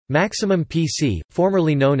Maximum PC,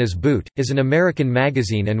 formerly known as Boot, is an American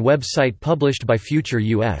magazine and website published by Future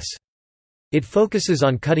US. It focuses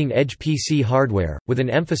on cutting-edge PC hardware, with an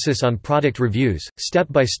emphasis on product reviews,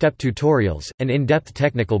 step-by-step tutorials, and in-depth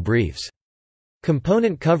technical briefs.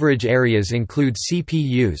 Component coverage areas include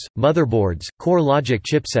CPUs, motherboards, core logic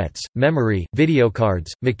chipsets, memory, video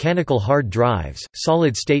cards, mechanical hard drives,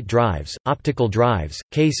 solid-state drives, optical drives,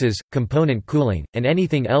 cases, component cooling, and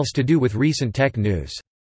anything else to do with recent tech news.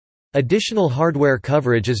 Additional hardware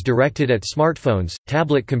coverage is directed at smartphones,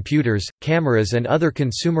 tablet computers, cameras and other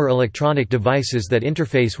consumer electronic devices that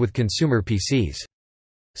interface with consumer PCs.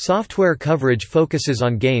 Software coverage focuses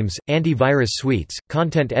on games, antivirus suites,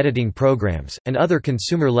 content editing programs, and other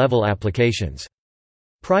consumer-level applications.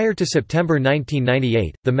 Prior to September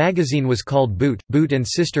 1998, the magazine was called Boot. Boot and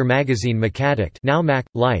sister magazine Macaddict, now Mac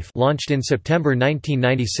Life, launched in September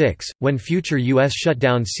 1996, when Future US shut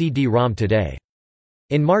down CD-ROM Today.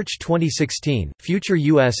 In March 2016, Future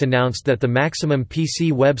US announced that the Maximum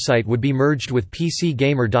PC website would be merged with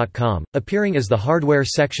PCGamer.com, appearing as the hardware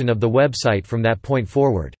section of the website from that point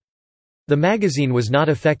forward. The magazine was not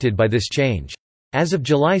affected by this change. As of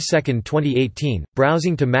July 2, 2018,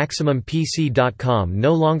 browsing to MaximumPC.com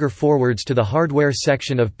no longer forwards to the hardware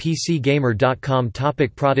section of PCGamer.com.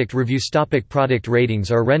 Product reviews. Product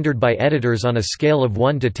ratings are rendered by editors on a scale of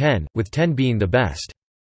 1 to 10, with 10 being the best.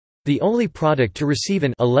 The only product to receive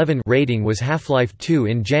an 11 rating was Half-Life 2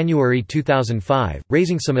 in January 2005,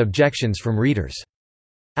 raising some objections from readers.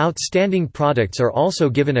 Outstanding products are also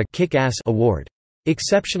given a Kick-Ass award.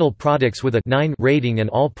 Exceptional products with a 9 rating and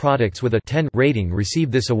all products with a 10 rating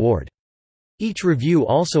receive this award. Each review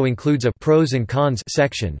also includes a pros and cons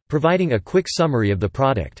section, providing a quick summary of the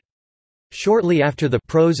product. Shortly after the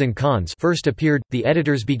pros and cons first appeared, the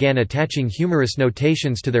editors began attaching humorous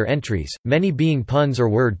notations to their entries, many being puns or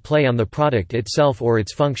word play on the product itself or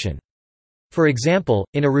its function. For example,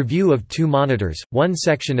 in a review of 2 monitors, one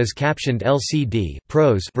section is captioned LCD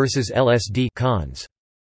pros versus LSD cons.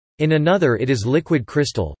 In another it is liquid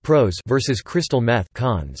crystal pros versus crystal meth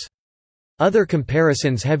cons. Other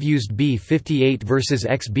comparisons have used B58 versus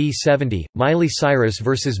XB70, Miley Cyrus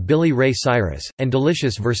versus Billy Ray Cyrus, and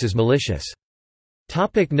Delicious versus Malicious.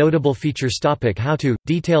 Notable features. How-to –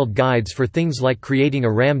 detailed guides for things like creating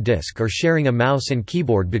a RAM disk or sharing a mouse and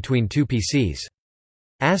keyboard between 2 PCs.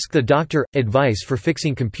 Ask the Doctor – advice for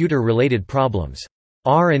fixing computer-related problems.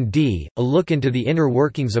 R&D – a look into the inner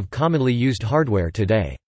workings of commonly used hardware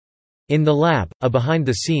today. In the Lab – a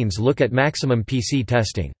behind-the-scenes look at Maximum PC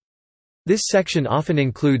testing. This section often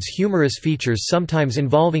includes humorous features sometimes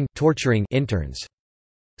involving torturing interns.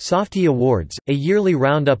 Softie Awards, a yearly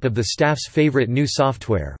roundup of the staff's favorite new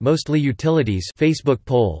software, mostly utilities. Facebook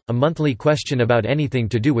poll, a monthly question about anything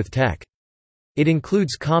to do with tech. It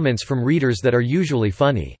includes comments from readers that are usually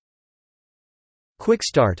funny. Quick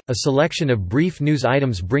Start, a selection of brief news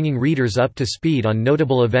items bringing readers up to speed on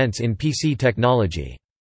notable events in PC technology.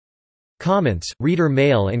 Comments, reader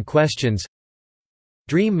mail and questions.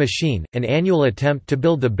 Dream Machine, an annual attempt to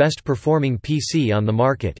build the best performing PC on the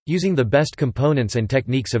market, using the best components and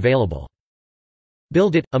techniques available.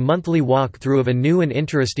 Build It, a monthly walkthrough of a new and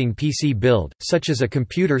interesting PC build, such as a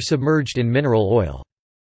computer submerged in mineral oil.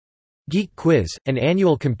 Geek Quiz, an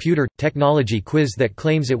annual computer technology quiz that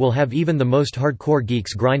claims it will have even the most hardcore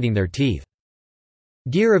geeks grinding their teeth.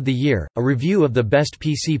 Gear of the Year, a review of the best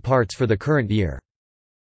PC parts for the current year.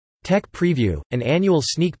 Tech Preview, an annual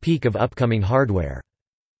sneak peek of upcoming hardware.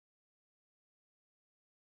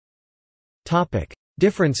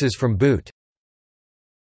 Differences from Boot.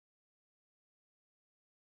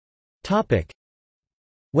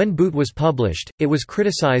 When Boot was published, it was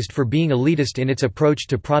criticized for being elitist in its approach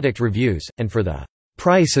to product reviews, and for the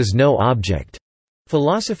 "price is no object"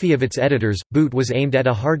 philosophy of its editors. Boot was aimed at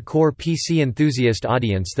a hardcore PC enthusiast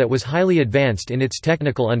audience that was highly advanced in its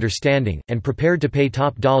technical understanding, and prepared to pay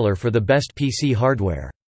top dollar for the best PC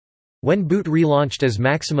hardware. When Boot relaunched as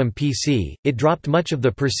Maximum PC, it dropped much of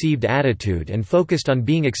the perceived attitude and focused on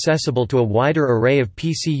being accessible to a wider array of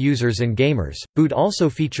PC users and gamers. Boot also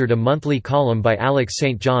featured a monthly column by Alex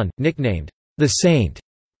St. John, nicknamed The Saint,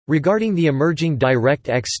 regarding the emerging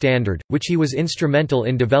DirectX standard, which he was instrumental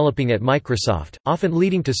in developing at Microsoft, often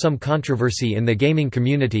leading to some controversy in the gaming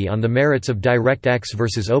community on the merits of DirectX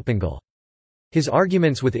versus OpenGL. His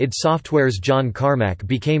arguments with id Software's John Carmack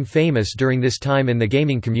became famous during this time in the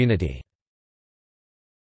gaming community.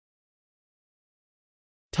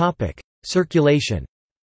 Circulation.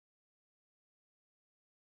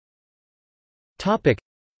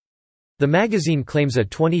 The magazine claims a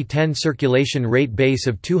 2010 circulation rate base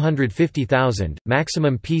of 250,000.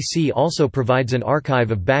 Maximum PC also provides an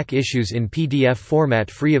archive of back issues in PDF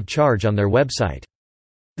format free of charge on their website.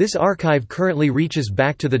 This archive currently reaches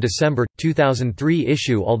back to the December 2003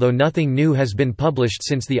 issue, although nothing new has been published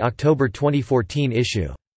since the October 2014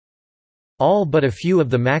 issue. All but a few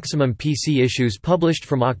of the Maximum PC issues published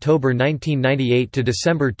from October 1998 to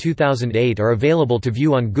December 2008 are available to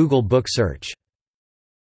view on Google Book Search.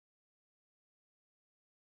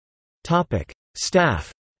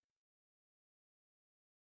 Staff.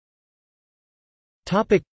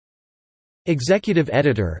 Executive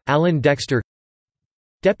Editor, Alan Dexter.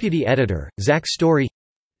 Deputy Editor, Zach Story.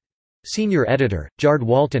 Senior Editor, Jard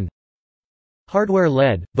Walton.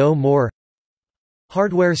 Hardware-led, Bo Moore.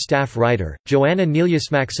 Hardware Staff Writer, Joanna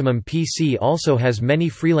Nelius. Maximum PC also has many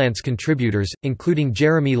freelance contributors, including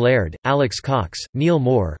Jeremy Laird, Alex Cox, Neil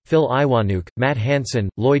Moore, Phil Iwanuk, Matt Hansen,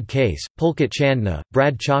 Lloyd Case, Pulkit Chandna,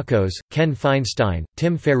 Brad Chacos, Ken Feinstein,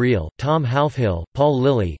 Tim Ferriel, Tom Halfhill, Paul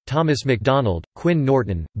Lilly, Thomas McDonald, Quinn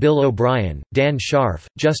Norton, Bill O'Brien, Dan Scharf,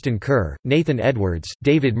 Justin Kerr, Nathan Edwards,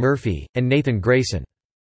 David Murphy, and Nathan Grayson.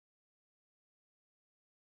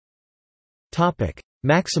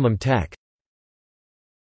 Maximum Tech.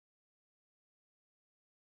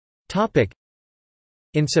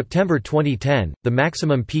 In September 2010, the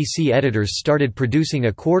Maximum PC editors started producing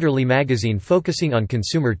a quarterly magazine focusing on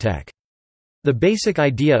consumer tech. The basic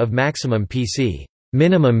idea of Maximum PC,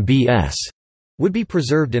 minimum BS, would be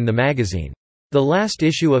preserved in the magazine. The last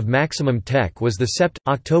issue of Maximum Tech was the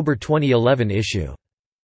October 2011 issue.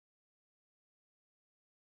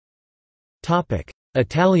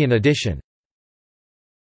 Italian edition.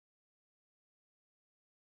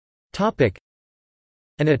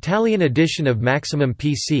 An Italian edition of Maximum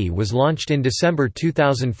PC was launched in December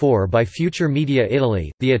 2004 by Future Media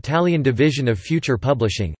Italy, the Italian division of Future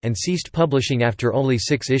Publishing, and ceased publishing after only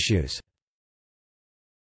 6 issues.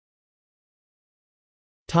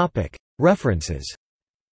 References.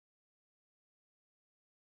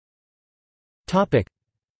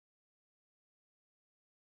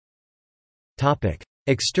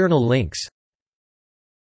 External links.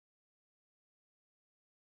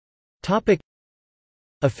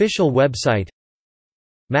 Official website.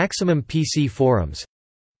 Maximum PC forums.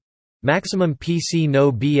 Maximum PC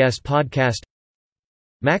No BS podcast.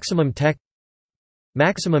 Maximum Tech.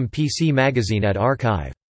 Maximum PC magazine at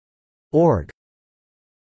archive.org